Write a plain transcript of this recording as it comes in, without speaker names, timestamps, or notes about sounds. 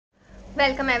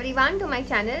Welcome everyone to my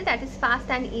channel, that is Fast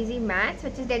and Easy Maths,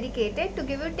 which is dedicated to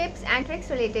give you tips and tricks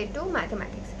related to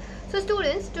mathematics. So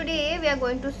students, today we are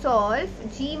going to solve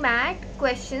GMAT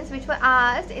questions which were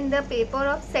asked in the paper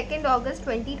of 2nd August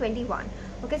 2021.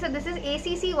 Okay, so this is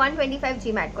ACC 125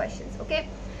 GMAT questions. Okay,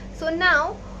 so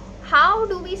now how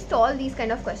do we solve these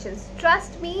kind of questions?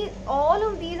 Trust me, all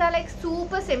of these are like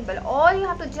super simple. All you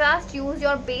have to just use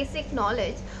your basic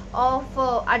knowledge of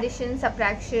addition,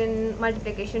 subtraction,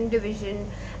 multiplication, division,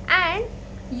 and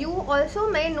you also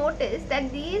may notice that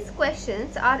these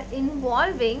questions are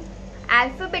involving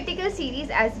alphabetical series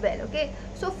as well. Okay,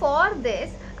 so for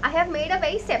this I have made a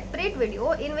very separate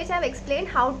video in which I have explained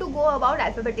how to go about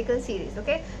alphabetical series.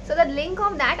 Okay, so the link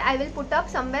of that I will put up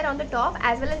somewhere on the top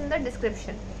as well as in the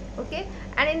description. Okay,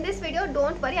 and in this video,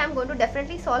 don't worry, I'm going to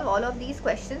definitely solve all of these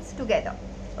questions together.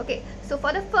 Okay, so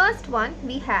for the first one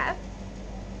we have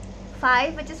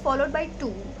 5, which is followed by 2,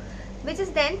 which is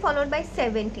then followed by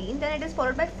 17, then it is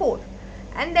followed by 4,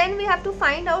 and then we have to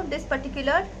find out this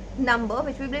particular number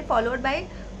which will be followed by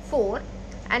 4,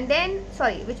 and then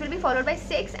which will be followed by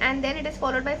 6, and then it is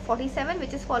followed by 47,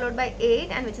 which is followed by 8,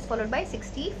 and which is followed by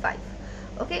 65.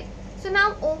 Okay, so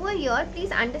now over here,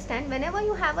 please understand, whenever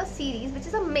you have a series which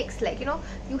is a mix, like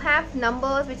you have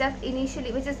numbers which are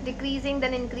initially, which is decreasing,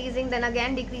 then increasing, then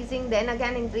again decreasing, then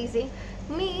again increasing,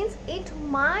 means it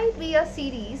might be a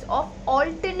series of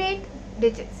alternate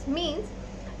digits. Means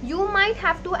you might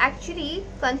have to actually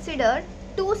consider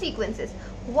two sequences,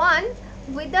 one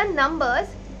with the numbers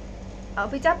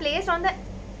which are placed on the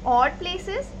odd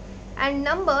places and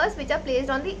numbers which are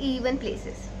placed on the even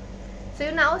places. So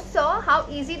you now saw how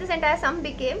easy this entire sum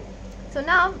became. So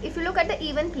now if you look at the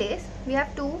even place, we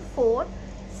have 2, 4,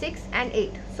 6 and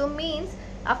 8. So means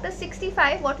after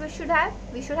 65 what we should have?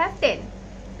 We should have 10,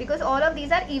 because all of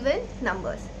these are even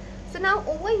numbers. So now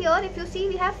over here, if you see,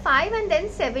 we have 5 and then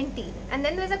 17, and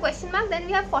then there is a question mark, then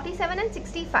we have 47 and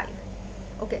 65.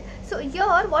 Okay, so here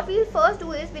what we will first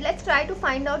do is, let's try to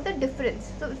find out the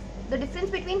difference. So the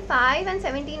difference between 5 and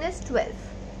 17 is 12.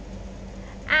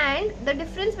 And the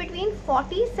difference between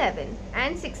 47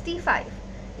 and 65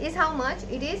 is how much?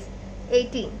 It is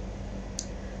 18.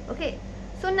 Okay,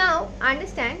 so now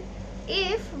understand,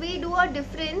 if we do a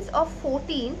difference of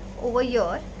 14 over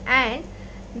here, and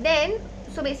then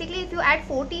so basically if you add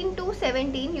 14 to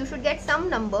 17, you should get some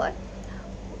number,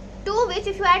 to which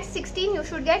if you add 16 you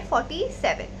should get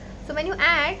 47. So when you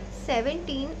add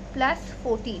 17 plus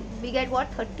 14, we get what?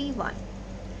 31.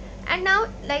 And now,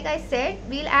 like I said,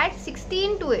 we'll add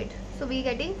 16 to it, so we're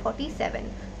getting 47.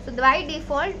 So by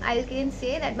default I can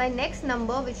say that my next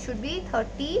number, which should be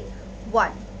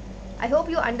 31. I hope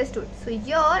you understood. So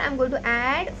here I'm going to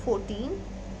add 14,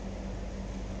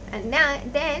 and now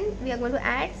then we are going to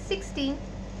add 16.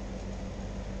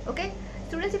 Okay,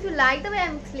 students, if you like the way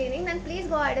I'm explaining, then please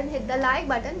go ahead and hit the like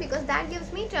button, because that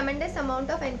gives me tremendous amount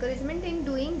of encouragement in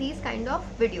doing these kind of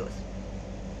videos.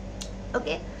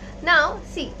 Okay, now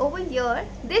see over here,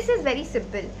 this is very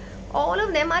simple. All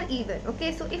of them are even.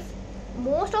 Okay, so if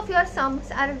most of your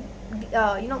sums are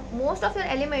most of your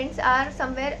elements are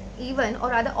somewhere even, or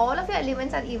rather all of your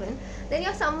elements are even, then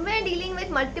you're somewhere dealing with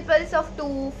multiples of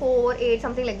 2, 4, 8,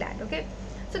 something like that. Okay,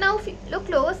 so now if you look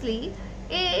closely,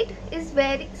 8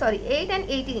 and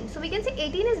 18, so we can say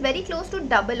 18 is very close to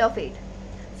double of 8.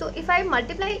 So if I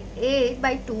multiply 8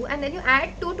 by 2 and then you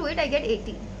add 2 to it, I get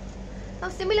 18. Now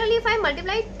similarly, if I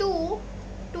multiply 2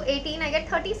 to 18, I get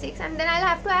 36, and then I'll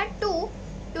have to add 2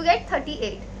 to get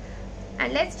 38.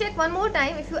 And let's check one more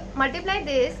time. If you multiply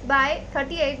this by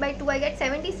 38 by 2, I get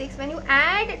 76. When you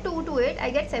add 2 to it,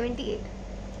 I get 78.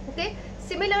 Okay,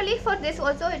 similarly for this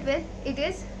also it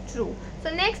is true. So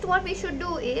next what we should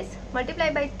do is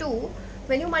multiply by 2.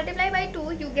 When you multiply by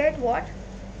 2, you get what?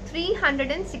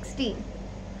 316,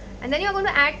 and then you are going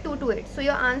to add 2 to it, so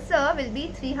your answer will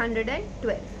be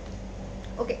 312.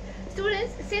 Okay,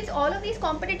 students, since all of these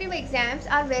competitive exams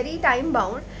are very time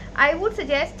bound, I would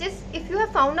suggest, just if you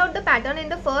have found out the pattern in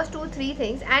the first 2-3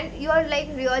 things and you are like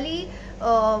really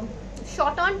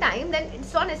short on time, then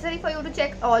it's not necessary for you to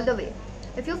check all the way.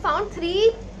 If you found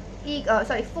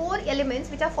 4 elements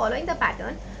which are following the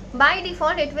pattern, by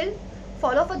default it will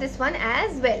follow for this one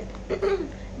as well.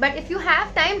 But if you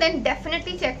have time, then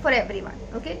definitely check for everyone.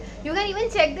 Okay, you can even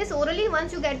check this orally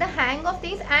once you get the hang of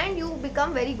things and you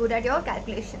become very good at your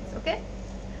calculations. Okay,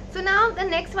 so now the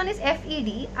next one is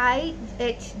FED,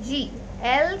 IHG,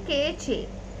 LKJ.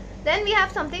 Then we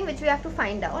have something which we have to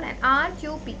find out, and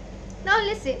RQP. Now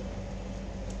listen,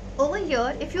 over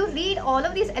here if you read all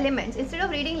of these elements, instead of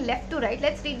reading left to right,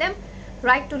 let's read them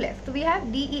right to left. So we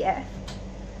have DEF,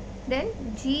 then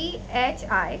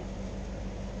GHI,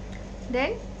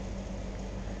 then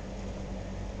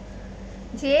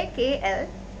J, K, L.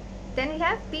 Then we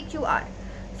have P, Q, R.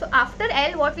 So after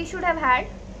L, what we should have had?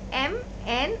 M,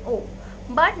 N, O.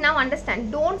 But now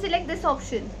understand, don't select this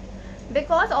option,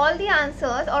 because all the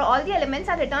answers or all the elements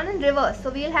are written in reverse. So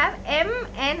we will have M,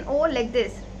 N, O like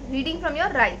this, reading from your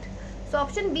right. So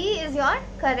option B is your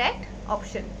correct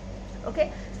option.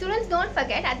 Okay, students, don't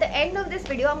forget, at the end of this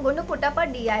video I'm going to put up a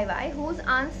DIY whose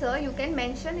answer you can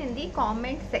mention in the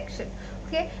comment section.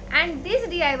 Okay, and this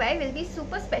DIY will be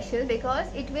super special because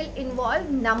it will involve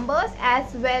numbers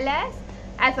as well as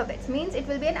alphabets, means it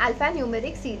will be an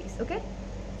alphanumeric series. Okay,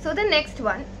 so the next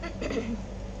one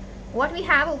what we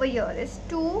have over here is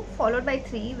 2 followed by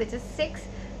 3, which is 6,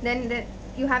 then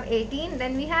you have 18,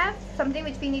 then we have something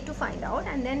which we need to find out,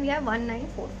 and then we have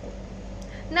 1944.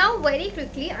 Now very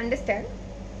quickly understand,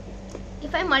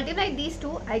 if I multiply these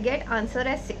two, I get answer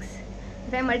as 6.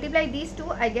 If I multiply these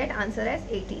two, I get answer as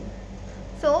 18.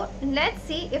 So let's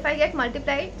see, if I get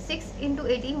multiplied 6 into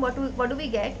 18, what do we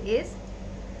get is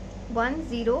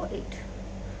 108.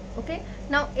 Okay,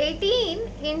 now 18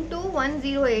 into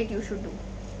 108 you should do,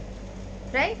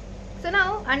 right? So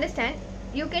now understand,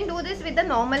 you can do this with the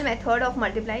normal method of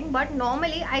multiplying, but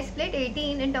normally I split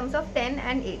 18 in terms of 10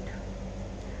 and 8.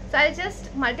 So I'll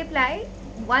just multiply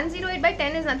 108 by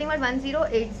 10 is nothing but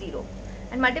 1080,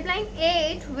 and multiplying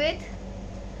 8 with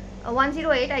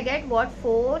 108, I get what?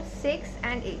 4, 6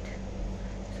 and 8.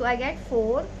 So I get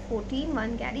 4, 14,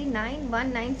 1 carry 9,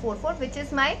 1944, which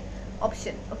is my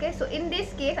option. Okay, so in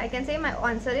this case I can say my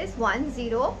answer is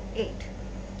 108.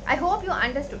 I hope you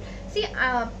understood. See,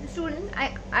 student,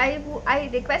 I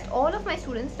request all of my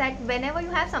students that whenever you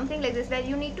have something like this where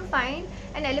you need to find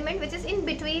an element which is in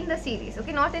between the series,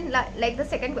 okay, not in like the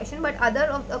second question, but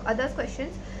others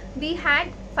questions we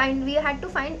had to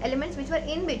find elements which were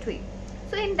in between.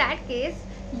 So in that case,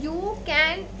 you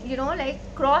can, you know, like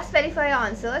cross verify your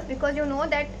answers, because you know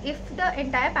that if the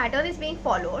entire pattern is being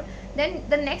followed, then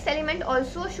the next element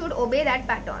also should obey that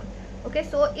pattern. Okay,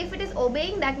 so if it is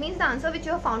obeying, that means the answer which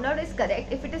you have found out is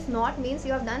correct. If it is not, means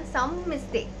you have done some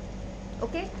mistake.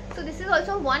 Okay, so this is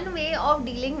also one way of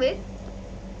dealing with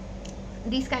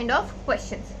these kind of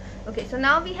questions. Okay, so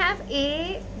now we have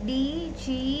A, D,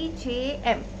 G, J,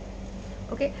 M.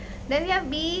 Okay, then we have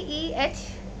B, E, H,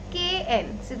 K,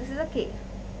 N. So this is a K,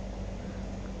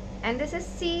 and this is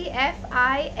C, F,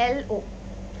 I, L, O.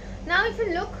 Now if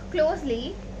you look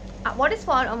closely, what is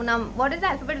the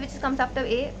alphabet which comes after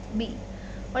A? B.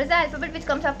 What is the alphabet which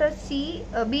comes after C?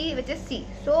 B, which is C.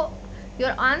 So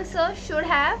your answer should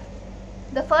have,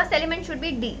 the first element should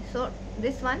be D. So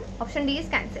this one, option D, is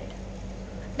cancelled.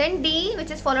 Then D, which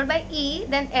is followed by E,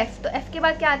 then F. So F के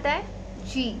बाद क्या आता है?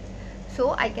 G.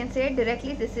 So I can say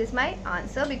directly this is my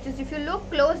answer, because if you look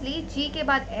closely, G के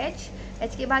बाद H,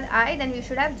 H के बाद I, then you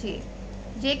should have J.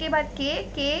 J के बाद K,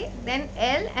 K, then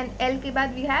L, and L के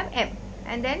बाद we have M.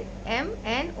 And then M,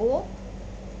 N, O,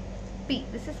 P.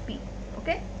 This is P.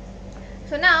 Okay,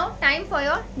 so now time for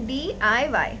your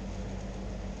DIY.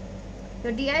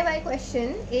 Your DIY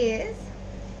question is,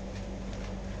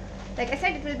 like I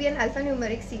said, it will be an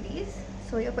alphanumeric series.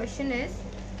 So your question is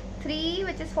 3,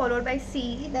 which is followed by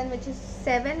C, then which is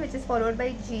 7, which is followed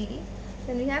by G,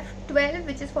 then we have 12,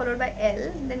 which is followed by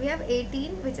L, then we have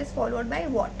 18, which is followed by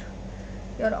what?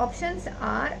 Your options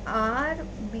are R,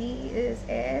 B is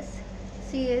S,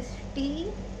 C is T,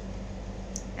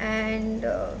 and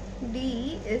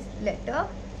D is letter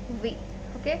V.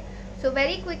 Okay, so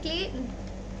very quickly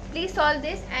please solve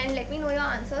this and let me know your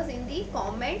answers in the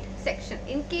comment section.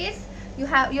 In case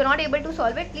you're not able to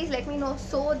solve it, please let me know,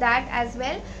 so that as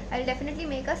well I'll definitely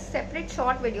make a separate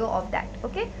short video of that.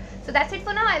 Okay, so that's it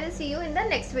for now. I will see you in the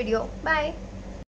next video. Bye.